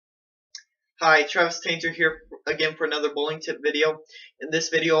Hi, Travis Tainter here again for another bowling tip video. In this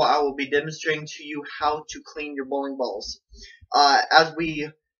video, I will be demonstrating to you how to clean your bowling balls. I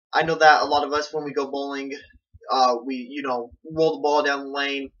know that a lot of us, when we go bowling, we roll the ball down the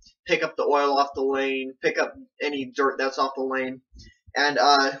lane, pick up the oil off the lane, pick up any dirt that's off the lane, and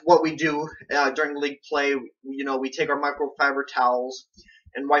what we do during league play, we take our microfiber towels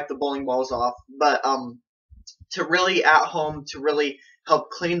and wipe the bowling balls off. But to really at home to really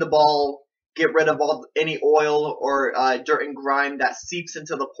help clean the ball, get rid of any oil or dirt and grime that seeps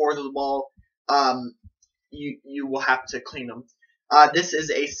into the pores of the ball, you will have to clean them. This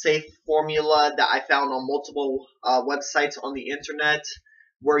is a safe formula that I found on multiple websites on the internet,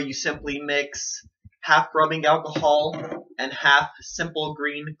 where you simply mix half rubbing alcohol and half simple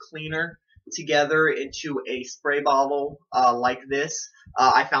green cleaner together into a spray bottle like this.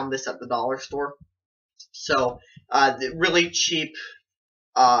 I found this at the dollar store. So the really cheap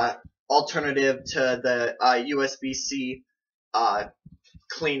alternative to the USB-C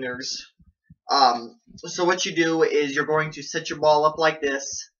cleaners. So what you do is you're going to set your ball up like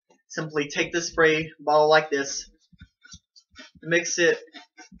this. Simply take the spray bottle like this, mix it,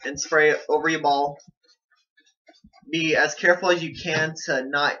 and spray it over your ball. Be as careful as you can to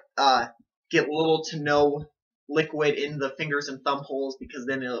not get little to no liquid in the fingers and thumb holes, because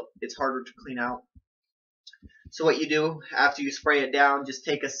then it's harder to clean out. So what you do after you spray it down, just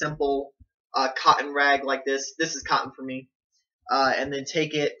take a simple cotton rag like this. This is cotton for me. And then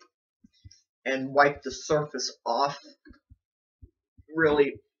take it and wipe the surface off.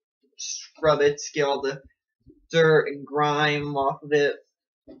 Really scrub it to get all the dirt and grime off of it.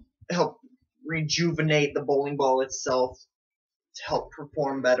 Help rejuvenate the bowling ball itself to help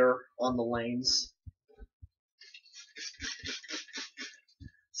perform better on the lanes.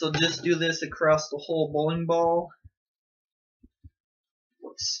 So just do this across the whole bowling ball.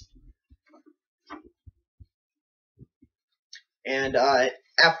 Whoops. And at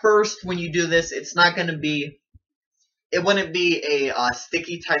first, when you do this, it's not going to be, it wouldn't be a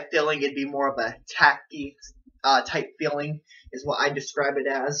sticky type feeling. It'd be more of a tacky type feeling, is what I describe it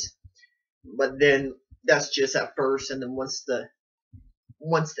as. But then that's just at first, and then once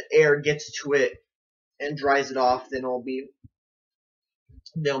the air gets to it and dries it off, then it'll be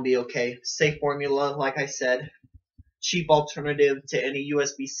okay. Safe formula, like I said, cheap alternative to any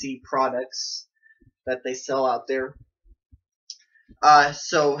USB-C products that they sell out there.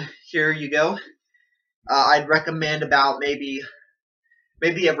 So here you go. I'd recommend about maybe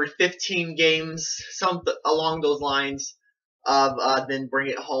every 15 games, something along those lines, of then bring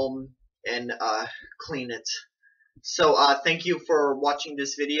it home and clean it. So thank you for watching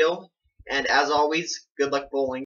this video, and as always, good luck bowling.